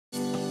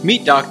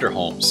Meet Dr.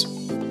 Holmes.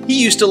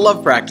 He used to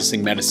love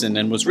practicing medicine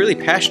and was really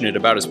passionate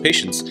about his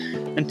patients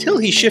until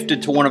he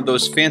shifted to one of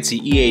those fancy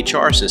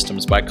EHR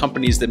systems by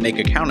companies that make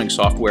accounting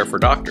software for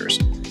doctors.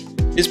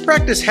 His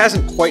practice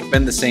hasn't quite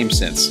been the same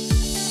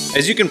since.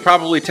 As you can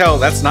probably tell,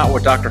 that's not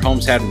what Dr.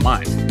 Holmes had in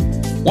mind.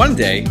 One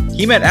day,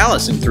 he met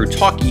Allison through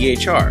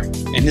talkEHR,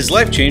 and his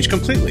life changed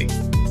completely.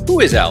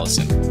 Who is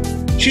Allison?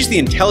 She's the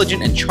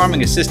intelligent and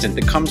charming assistant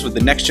that comes with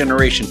the next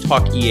generation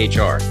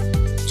talkEHR.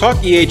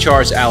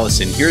 talkEHR's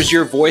Allison hears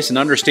your voice and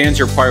understands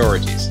your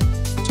priorities.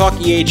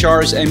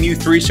 talkEHR's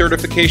MU3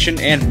 certification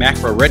and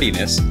MACRA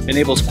readiness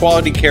enables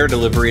quality care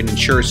delivery and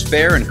ensures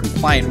fair and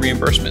compliant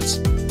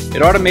reimbursements.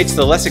 It automates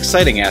the less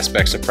exciting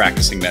aspects of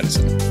practicing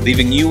medicine,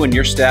 leaving you and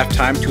your staff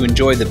time to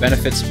enjoy the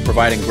benefits of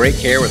providing great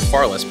care with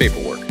far less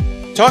paperwork.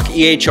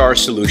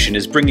 talkEHR's solution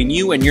is bringing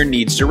you and your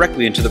needs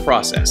directly into the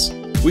process.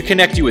 We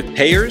connect you with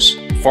payers,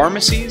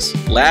 pharmacies,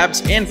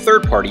 labs, and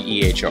third-party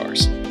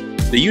EHRs.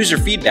 The user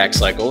feedback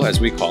cycle, as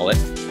we call it,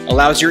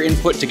 allows your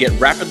input to get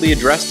rapidly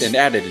addressed and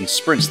added in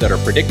sprints that are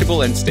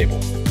predictable and stable.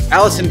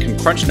 Allison can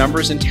crunch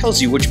numbers and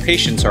tells you which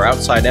patients are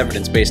outside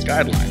evidence-based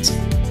guidelines.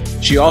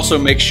 She also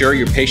makes sure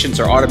your patients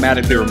are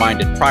automatically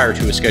reminded prior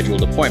to a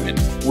scheduled appointment,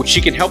 which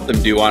she can help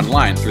them do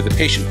online through the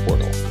patient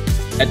portal.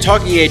 At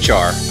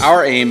talkEHR,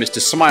 our aim is to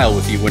smile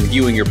with you when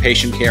viewing your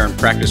patient care and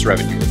practice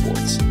revenue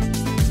reports.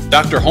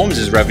 Dr.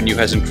 Holmes' revenue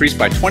has increased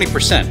by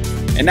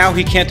 20%, and now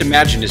he can't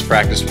imagine his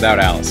practice without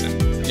Allison.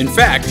 In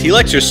fact, he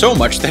likes her so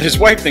much that his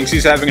wife thinks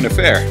he's having an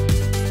affair.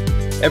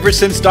 Ever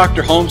since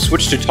Dr. Holmes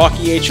switched to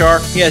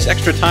talkEHR, he has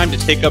extra time to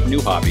take up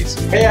new hobbies.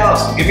 Hey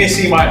Allison, give me a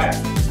C minor.